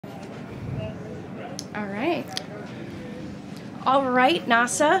All right,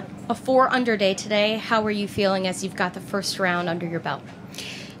 NASA, a 4-under day today. How are you feeling as you've got the first round under your belt?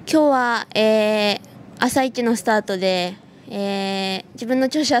 今日は、朝一のスタートで、自分の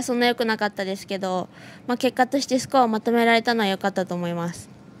調子はそんな良くなかったですけど、結果としてスコアをまとめられたのは良かったと思います。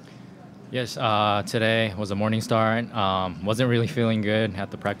Yes, today was a morning start. Wasn't really feeling good at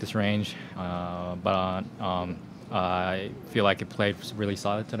the practice range, but I feel like it played really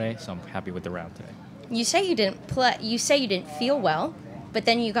solid today, so I'm happy with the round today. You say you didn't play. You say you didn't feel well, but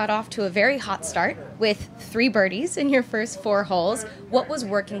then you got off to a very hot start with 3 birdies in your first 4 holes. What was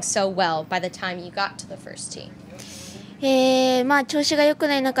working so well by the time you got to the first tee? 調子が良く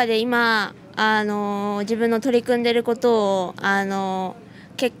ない中で今自分の取り組んでいることを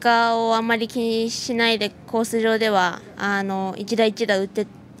結果をあんまり気にしないでコース上では一打一打打って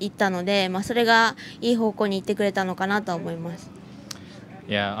いったので、それがいい方向に行ってくれたのかなと思います。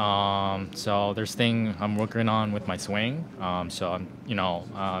Yeah, so there's thing I'm working on with my swing. So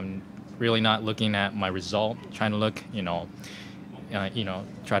I'm really not looking at my result, trying to look,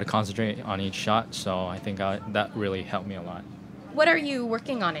 try to concentrate on each shot. So I think that really helped me a lot. What are you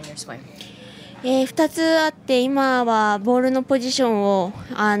working on in your swing? 2つあって今はボールのポジションを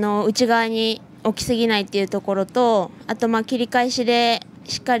内側に置きすぎないっていうところと、あと切り返しで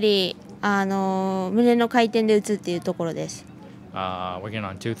しっかり胸の回転で打つっていうところです。Working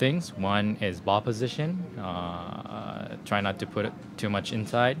on 2 things. One is ball position. Try not to put it too much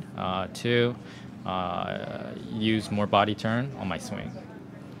inside. 2, use more body turn on my swing.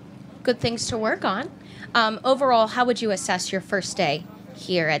 Good things to work on. Overall, how would you assess your first day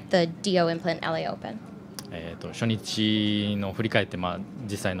here at the DIO Implant LA Open? 初日の振り返って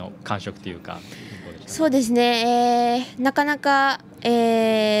実際の感触というか。そうですね。なかなか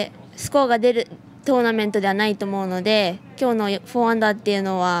スコアが出るトーナメントではないと思うので、今日の4アンダーっていう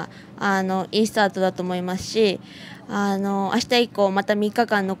のはいいスタートだと思いますし、明日以降また3日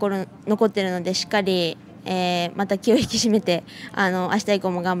間残っているのでしっかり、また気を引き締めて明日以降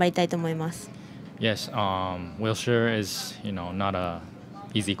も頑張りたいと思います。Yes, Wilshire is not a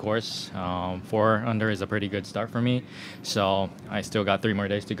easy course. 4 under is a pretty good start for me, so I still got 3 more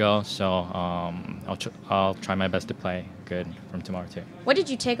days to go. So I'll try my best to play good from tomorrow too. What did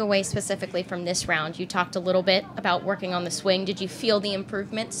you take away specifically from this round? You talked a little bit about working on the swing. Did you feel the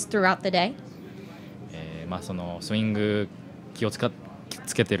improvements throughout the day? そのスイング気をつ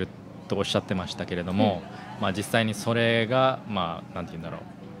けてるとおっしゃってましたけれども、実際にそれがなんて言うんだろ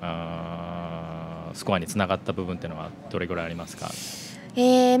う、スコアにつながった部分っていうのはどれぐらいありますか？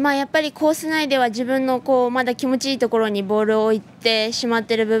やっぱりコース内では自分のまだ気持ちいいところにボールを置いてしまっ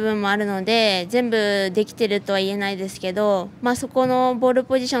ている部分もあるので全部できているとは言えないですけど、そこのボール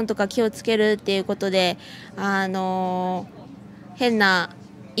ポジションとか気をつけるっていうことで変な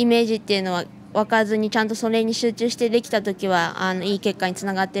イメージっていうのは湧かずにちゃんとそれに集中してできたときはいい結果につ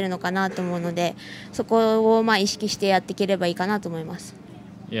ながっているのかなと思うので、そこを意識してやっていければいいかなと思います。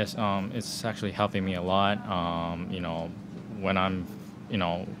Yes, it's actually helping me a lot. When I'm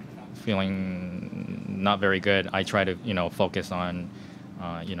feeling not very good, I try to focus on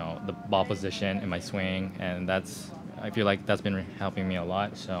the ball position in my swing, and I feel like that's been helping me a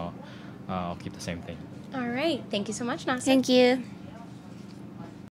lot. So I'll keep the same thing. All right, thank you so much, Nasa. Thank you.